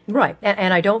 Right.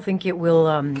 And I don't think it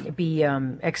will be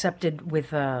accepted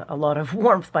with a lot of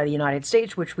warmth by the United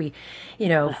States, which we,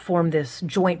 formed this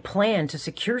joint plan to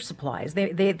secure supplies.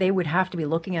 They would have to be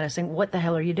looking at us saying, what the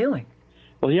hell are you doing?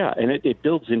 Well, yeah, and it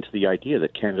builds into the idea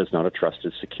that Canada's not a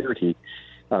trusted security,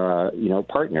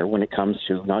 partner when it comes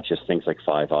to not just things like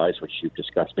Five Eyes, which you've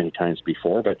discussed many times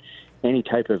before, but any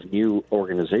type of new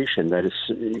organization that is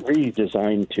really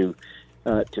designed to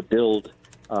build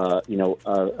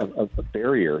a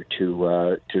barrier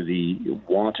to the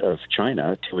want of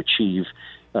China to achieve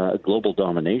global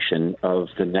domination of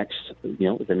the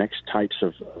next types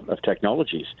of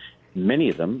technologies. Many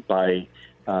of them by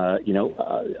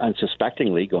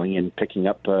unsuspectingly going and picking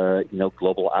up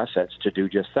global assets to do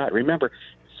just that. Remember,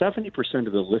 70%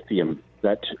 of the lithium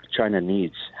that China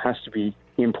needs has to be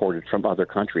imported from other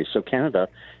countries. So Canada,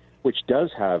 which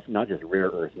does have not just rare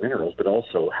earth minerals, but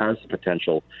also has the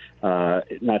potential,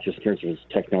 not just in terms of its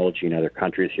technology in other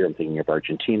countries. Here I'm thinking of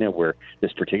Argentina, where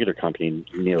this particular company,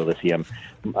 Neo Lithium,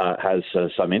 has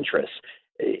some interest.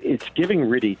 It's giving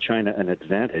really China an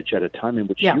advantage at a time in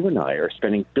which you and I are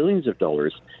spending billions of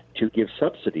dollars to give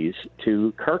subsidies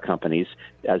to car companies,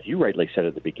 as you rightly said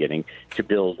at the beginning, to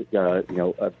build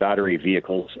battery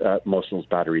vehicles, most of those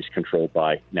batteries controlled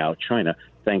by now China,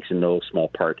 thanks in no small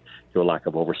part to a lack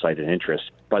of oversight and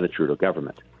interest by the Trudeau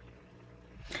government.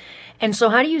 And so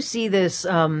how do you see this?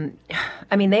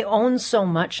 They own so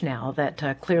much now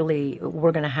that clearly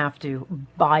we're going to have to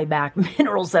buy back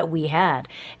minerals that we had,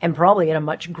 and probably at a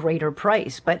much greater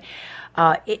price. But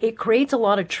it creates a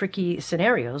lot of tricky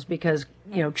scenarios because,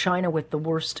 China, with the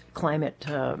worst climate,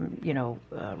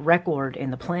 record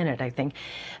in the planet, I think,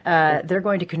 they're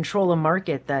going to control a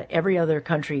market that every other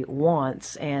country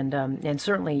wants. And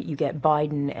certainly you get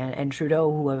Biden and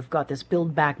Trudeau, who have got this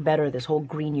Build Back Better, this whole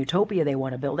green utopia they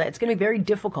want to build. It's going to be very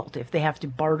difficult if they have to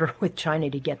barter with China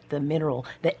to get the mineral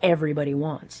that everybody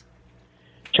wants.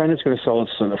 China's going to sell us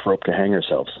enough rope to hang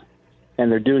ourselves.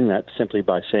 And they're doing that simply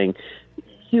by saying,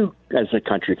 you, as a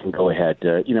country, can go ahead.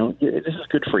 This is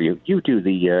good for you. You do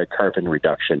the carbon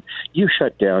reduction. You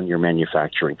shut down your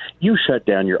manufacturing. You shut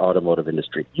down your automotive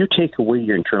industry. You take away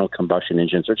your internal combustion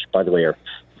engines, which, by the way, are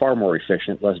far more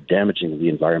efficient, less damaging to the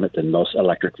environment than most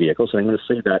electric vehicles. And I'm going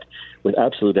to say that with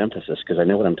absolute emphasis because I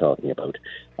know what I'm talking about.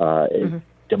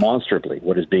 Demonstrably,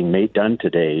 what is being done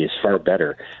today is far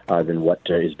better than what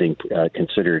is being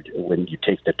considered when you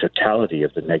take the totality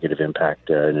of the negative impact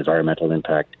and environmental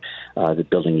impact that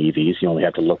building EVs. You only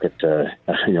have to look at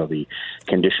the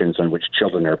conditions on which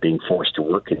children are being forced to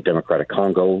work in Democratic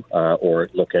Congo, or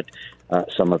look at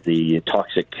some of the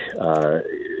toxic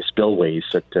spillways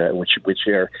that which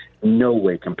are no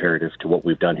way comparative to what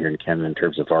we've done here in Canada in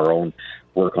terms of our own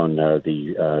work on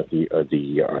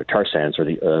the tar sands or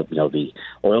the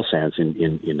oil sands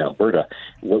in Alberta.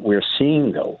 What we're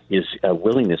seeing, though, is a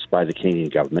willingness by the Canadian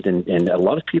government and a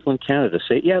lot of people in Canada to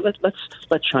say, let's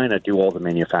let China do all the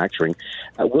manufacturing.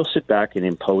 We'll sit back and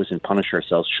impose and punish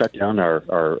ourselves, shut down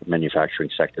our manufacturing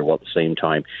sector while at the same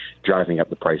time driving up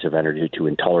the price of energy to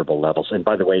intolerable levels. And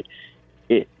by the way,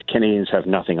 Canadians have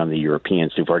nothing on the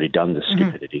Europeans who've already done this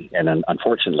stupidity and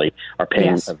unfortunately are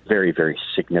paying a very, very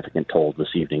significant toll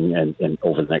this evening and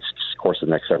over the course of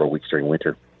the next several weeks during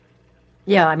winter.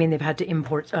 Yeah, they've had to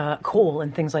import coal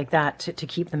and things like that to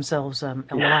keep themselves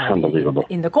alive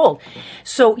in the cold.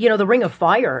 So, the Ring of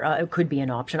Fire could be an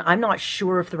option. I'm not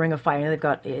sure if the Ring of Fire,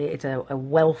 it's a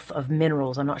wealth of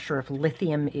minerals. I'm not sure if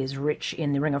lithium is rich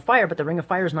in the Ring of Fire, but the Ring of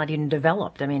Fire is not even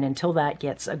developed. Until that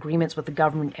gets agreements with the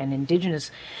government and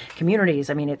Indigenous communities,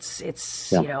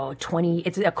 it's 20.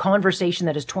 It's a conversation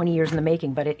that is 20 years in the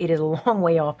making, but it is a long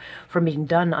way off from being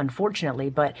done,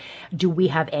 unfortunately. But do we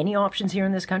have any options here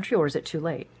in this country, or is it too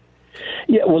late?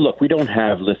 Yeah, well, look, we don't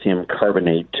have lithium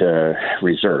carbonate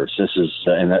reserves. This is,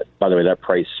 and that, by the way, that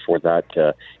price for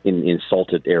that in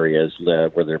salted areas where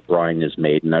the brine is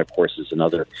made, and that, of course, is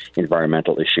another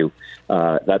environmental issue.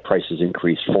 That price has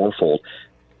increased fourfold.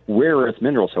 Rare earth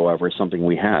minerals, however, is something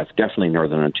we have, definitely in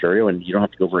Northern Ontario, and you don't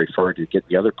have to go very far to get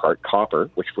the other part, copper,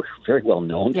 which we're very well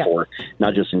known for,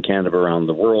 not just in Canada, but around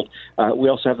the world. We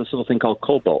also have this little thing called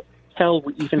cobalt. Hell,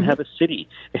 we even have a city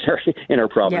in our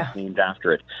province named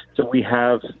after it. So we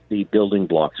have the building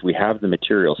blocks, we have the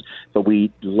materials, but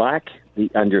we lack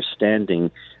the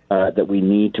understanding that we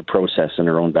need to process in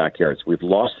our own backyards. We've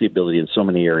lost the ability in so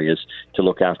many areas to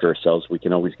look after ourselves. We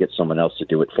can always get someone else to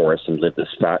do it for us and live this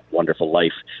fat, wonderful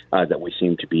life that we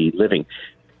seem to be living.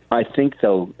 I think,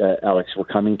 though, Alex, we're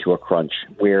coming to a crunch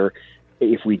where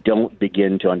if we don't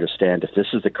begin to understand if this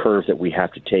is the curve that we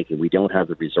have to take and we don't have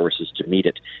the resources to meet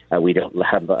it, we don't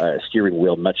have a steering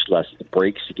wheel, much less the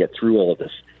brakes to get through all of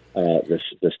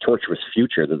this tortuous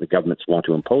future that the governments want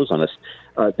to impose on us,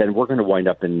 then we're going to wind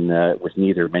up with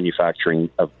neither manufacturing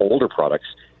of older products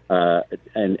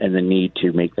and the need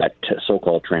to make that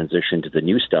so-called transition to the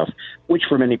new stuff, which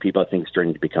for many people I think is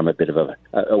starting to become a bit of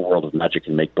a world of magic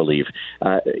and make-believe.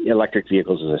 Electric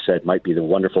vehicles, as I said, might be the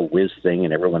wonderful whiz thing,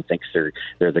 and everyone thinks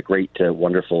they're the great,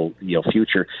 wonderful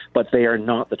future, but they are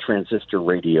not the transistor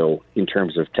radio in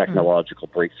terms of technological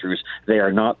breakthroughs. They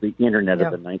are not the internet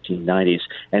of the 1990s,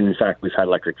 and in fact, we've had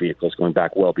electric vehicles going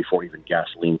back well before even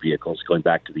gasoline vehicles, going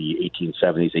back to the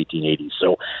 1870s, 1880s.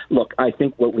 So, look, I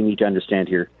think what we need to understand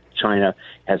here, China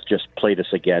has just played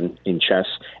us again in chess,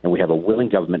 and we have a willing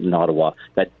government in Ottawa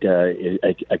that,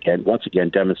 once again,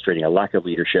 demonstrating a lack of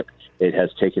leadership. It has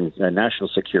taken national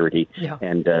security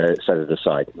and set it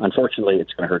aside. Unfortunately,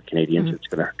 it's going to hurt Canadians. It's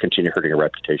going to continue hurting our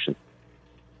reputation.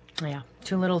 Yeah,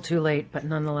 too little, too late, but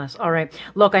nonetheless. All right.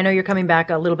 Look, I know you're coming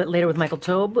back a little bit later with Michael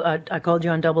Taube. I called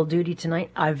you on double duty tonight.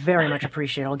 I very much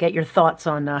appreciate it. I'll get your thoughts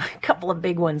on a couple of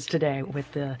big ones today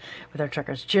with our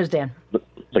truckers. Cheers, Dan.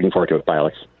 Looking forward to it. Bye,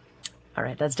 Alex. All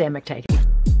right, that's Dan McTague.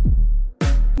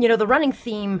 The running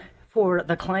theme for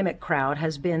the climate crowd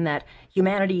has been that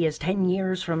humanity is 10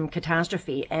 years from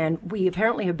catastrophe, and we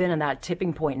apparently have been in that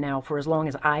tipping point now for as long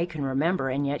as I can remember,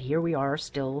 and yet here we are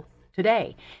still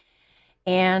today.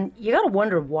 And you got to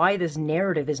wonder why this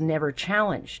narrative is never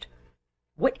challenged.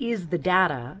 What is the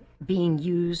data being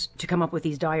used to come up with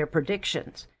these dire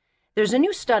predictions? There's a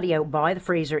new study out by the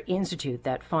Fraser Institute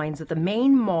that finds that the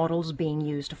main models being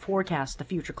used to forecast the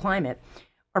future climate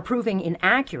are proving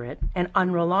inaccurate and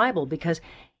unreliable because,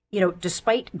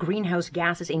 despite greenhouse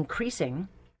gases increasing,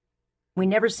 we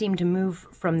never seem to move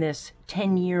from this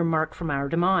 10-year mark from our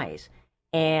demise.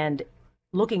 And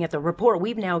looking at the report,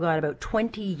 we've now got about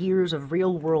 20 years of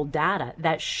real-world data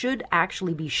that should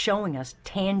actually be showing us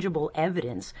tangible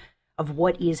evidence of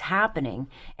what is happening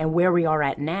and where we are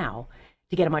at now,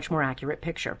 to get a much more accurate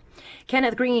picture.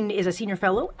 Kenneth Green is a senior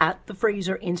fellow at the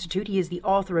Fraser Institute. He is the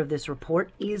author of this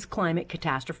report, Is Climate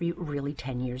Catastrophe Really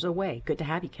 10 Years Away? Good to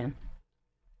have you, Ken.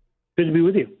 Good to be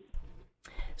with you.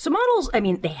 So models,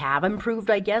 they have improved,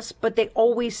 I guess, but they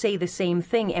always say the same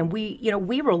thing. And we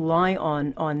rely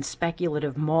on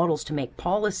speculative models to make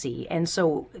policy. And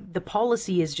so the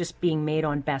policy is just being made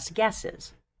on best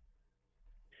guesses.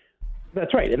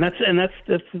 That's right. And that's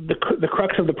the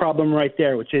crux of the problem right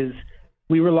there, which is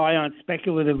we rely on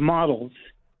speculative models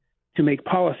to make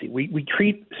policy. We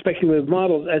treat speculative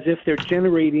models as if they're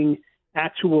generating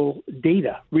actual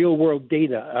data, real-world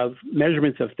data of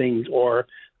measurements of things or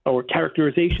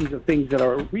characterizations of things that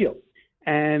are real.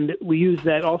 And we use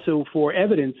that also for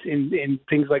evidence in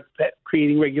things like that,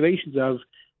 creating regulations of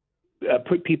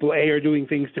people A are doing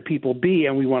things to people B,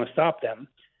 and we want to stop them.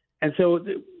 And so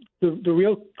the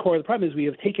real core of the problem is we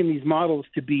have taken these models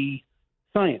to be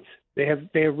science. They have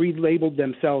relabeled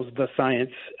themselves the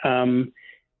science,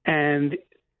 and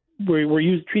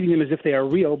we're treating them as if they are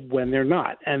real when they're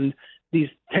not. And these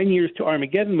 10 years to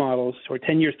Armageddon models or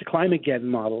 10 years to Climageddon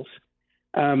models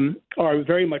are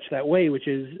very much that way, which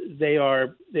is they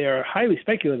are highly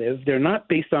speculative. They're not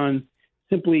based on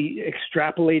simply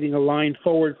extrapolating a line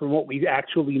forward from what we've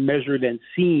actually measured and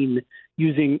seen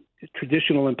using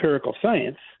traditional empirical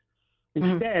science.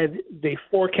 Instead, they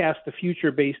forecast the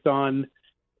future based on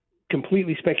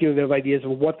completely speculative ideas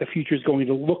of what the future is going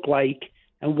to look like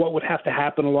and what would have to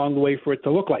happen along the way for it to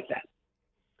look like that.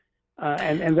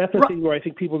 And that's the thing where I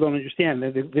think people don't understand.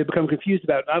 They become confused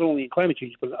about not only in climate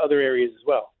change, but in other areas as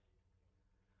well.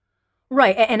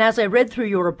 Right. And as I read through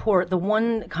your report, the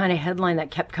one kind of headline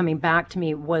that kept coming back to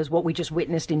me was what we just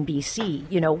witnessed in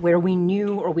BC, where we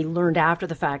knew or we learned after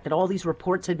the fact that all these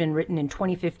reports had been written in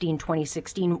 2015,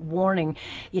 2016, warning,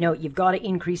 you've got to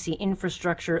increase the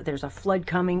infrastructure. There's a flood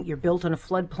coming. You're built on a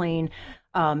floodplain.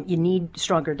 You need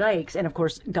stronger dikes. And of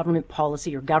course, government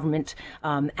policy or government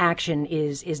action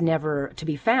is never to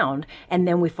be found. And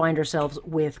then we find ourselves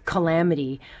with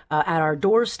calamity at our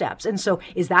doorsteps. And so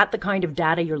is that the kind of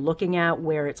data you're looking at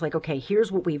where it's like, okay,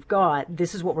 here's what we've got.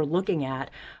 This is what we're looking at.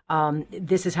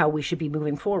 This is how we should be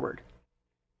moving forward.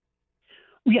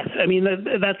 Yes,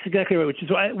 that's exactly right. Which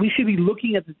is why we should be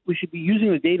we should be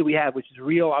using the data we have, which is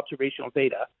real observational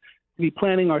data, to be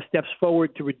planning our steps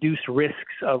forward to reduce risks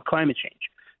of climate change.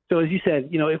 So as you said,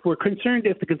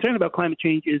 if the concern about climate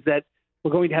change is that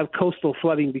we're going to have coastal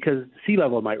flooding because sea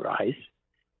level might rise,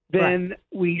 then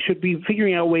we should be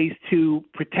figuring out ways to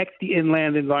protect the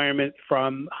inland environment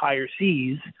from higher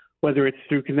seas, whether it's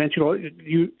through conventional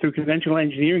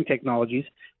engineering technologies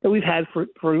that we've had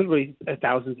for literally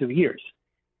thousands of years.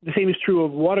 The same is true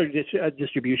of water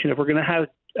distribution. If we're going to have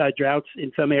droughts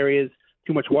in some areas,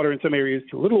 too much water in some areas,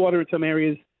 too little water in some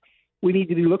areas, we need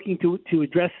to be looking to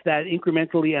address that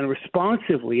incrementally and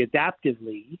responsively,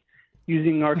 adaptively,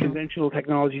 using our conventional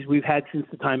technologies we've had since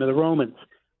the time of the Romans.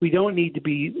 we don't need to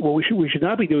be, what we should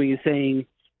not be doing is saying,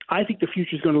 I think the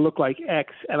future is going to look like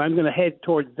X, and I'm going to head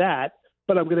towards that.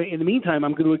 But in the meantime,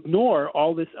 I'm going to ignore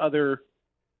all this other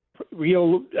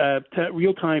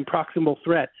real-time proximal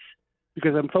threats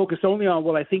because I'm focused only on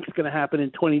what I think is going to happen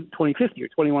in 2050 or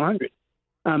 2100.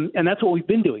 And that's what we've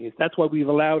been doing. That's why we've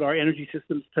allowed our energy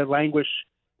systems to languish,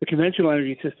 the conventional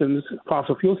energy systems,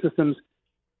 fossil fuel systems,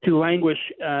 to languish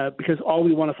because all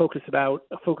we want to focus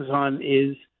on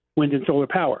is wind and solar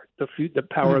power, the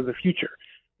power of the future.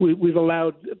 We've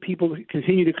allowed people to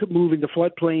continue to move into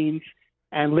floodplains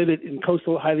and live it in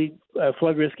coastal, highly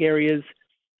flood risk areas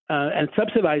and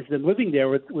subsidize them living there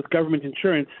with government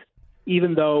insurance,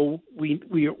 even though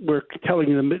we're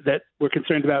telling them that we're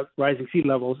concerned about rising sea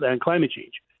levels and climate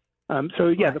change.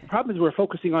 The problem is we're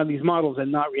focusing on these models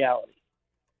and not reality.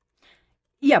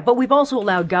 Yeah, but we've also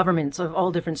allowed governments of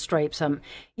all different stripes, to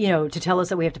tell us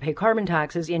that we have to pay carbon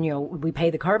taxes, and, we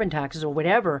pay the carbon taxes or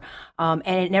whatever, and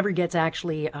it never gets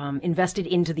actually invested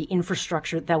into the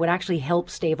infrastructure that would actually help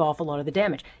stave off a lot of the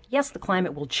damage. Yes, the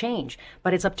climate will change,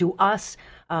 but it's up to us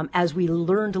as we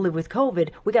learn to live with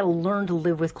COVID. We got to learn to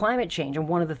live with climate change. And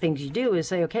one of the things you do is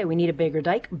say, okay, we need a bigger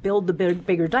dike, build the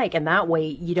bigger dike. And that way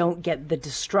you don't get the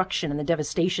destruction and the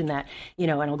devastation that,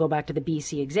 and I'll go back to the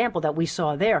BC example that we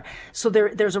saw there. So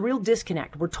there's a real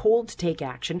disconnect. We're told to take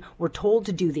action. We're told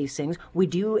to do these things. We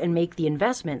do and make the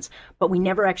investments, but we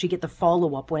never actually get the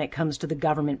follow-up when it comes to the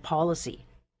government policy.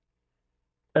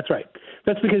 That's right.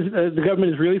 That's because the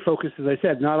government is really focused, as I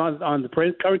said, not on the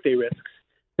current day risks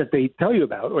that they tell you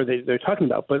about or they're talking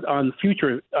about, but on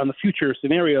the future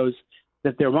scenarios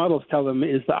that their models tell them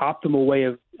is the optimal way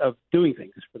of doing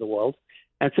things for the world.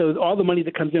 And so all the money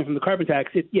that comes in from the carbon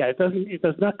tax, it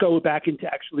does not go back into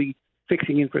actually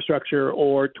fixing infrastructure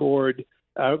or toward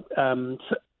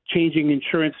changing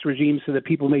insurance regimes so that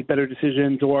people make better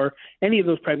decisions or any of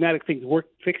those pragmatic things.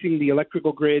 Fixing the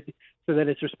electrical grid so that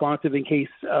it's responsive in case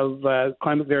of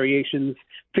climate variations,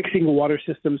 fixing the water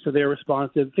systems so they're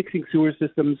responsive, fixing sewer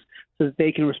systems so that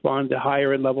they can respond to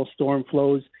higher level storm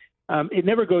flows. It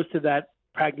never goes to that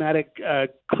pragmatic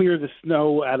clear the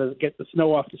snow get the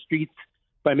snow off the streets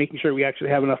by making sure we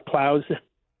actually have enough plows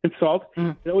installed.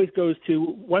 It always goes to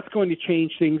what's going to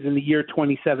change things in the year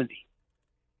 2070.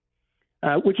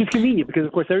 Which is convenient because,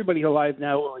 of course, everybody alive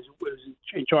now who's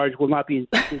in charge will not be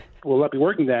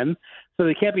working then, so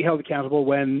they can't be held accountable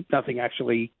when nothing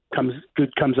actually comes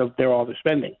of all their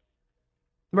spending.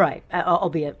 Right.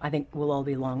 Albeit, I think we'll all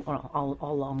be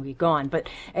long be gone. But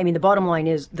I mean, the bottom line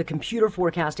is the computer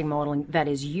forecasting modeling that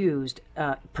is used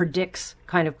predicts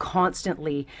kind of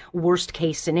constantly worst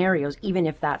case scenarios, even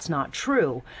if that's not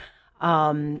true.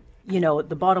 The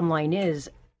bottom line is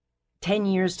 10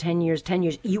 years,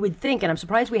 you would think, and I'm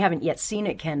surprised we haven't yet seen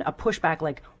it, Ken, a pushback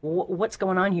like, what's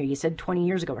going on here? You said 20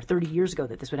 years ago or 30 years ago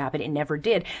that this would happen. It never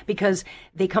did because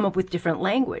they come up with different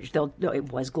language.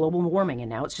 It was global warming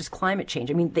and now it's just climate change.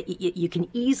 I mean, you can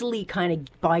easily kind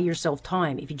of buy yourself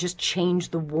time if you just change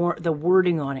the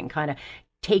wording on it and kind of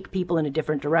take people in a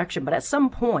different direction. But at some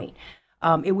point,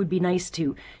 it would be nice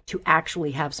to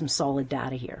actually have some solid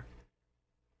data here.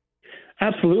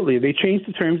 Absolutely. They changed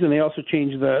the terms and they also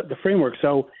changed the framework.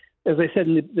 So, as I said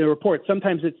in the report,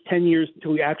 sometimes it's 10 years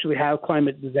until we actually have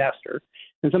climate disaster.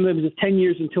 And sometimes it's 10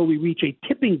 years until we reach a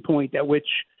tipping point at which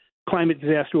climate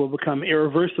disaster will become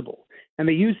irreversible. And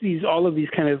they use all of these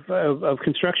kind of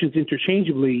constructions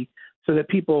interchangeably so that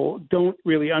people don't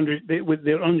really they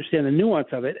don't understand the nuance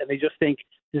of it. And they just think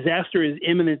disaster is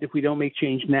imminent if we don't make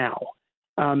change now.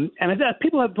 And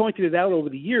people have pointed it out over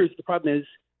the years. The problem is,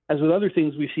 as with other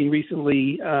things we've seen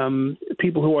recently,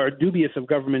 people who are dubious of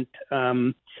government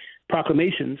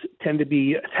proclamations tend to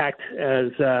be attacked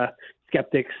as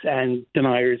skeptics and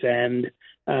deniers and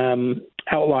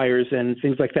outliers and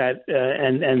things like that,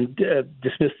 and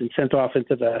dismissed and sent off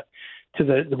into the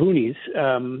boonies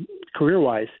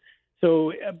career-wise.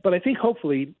 So, but I think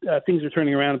hopefully things are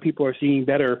turning around and people are seeing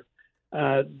better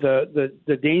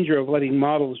the danger of letting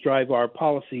models drive our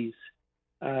policies.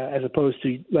 As opposed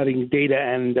to letting data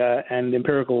and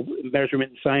empirical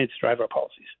measurement and science drive our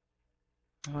policies.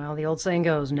 Well, the old saying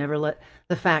goes, never let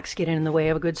the facts get in the way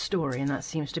of a good story, and that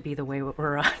seems to be the way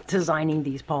we're designing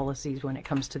these policies when it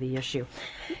comes to the issue.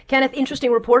 Kenneth,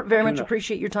 interesting report. Very much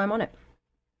appreciate your time on it.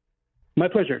 My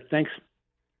pleasure. Thanks.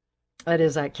 That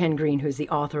is Ken Green, who's the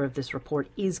author of this report.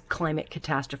 Is climate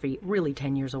catastrophe really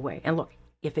 10 years away? And look,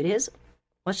 if it is,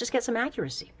 let's just get some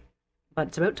accuracy. But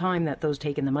it's about time that those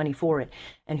taking the money for it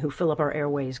and who fill up our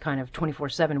airways kind of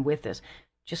 24/7 with this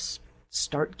just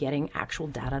start getting actual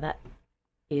data that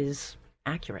is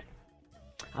accurate.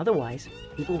 Otherwise,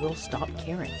 people will stop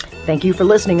caring. Thank you for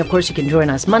listening. Of course, you can join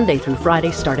us Monday through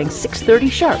Friday starting 6:30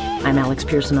 sharp. I'm Alex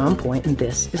Pearson On Point, and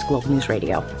this is Global News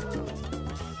Radio.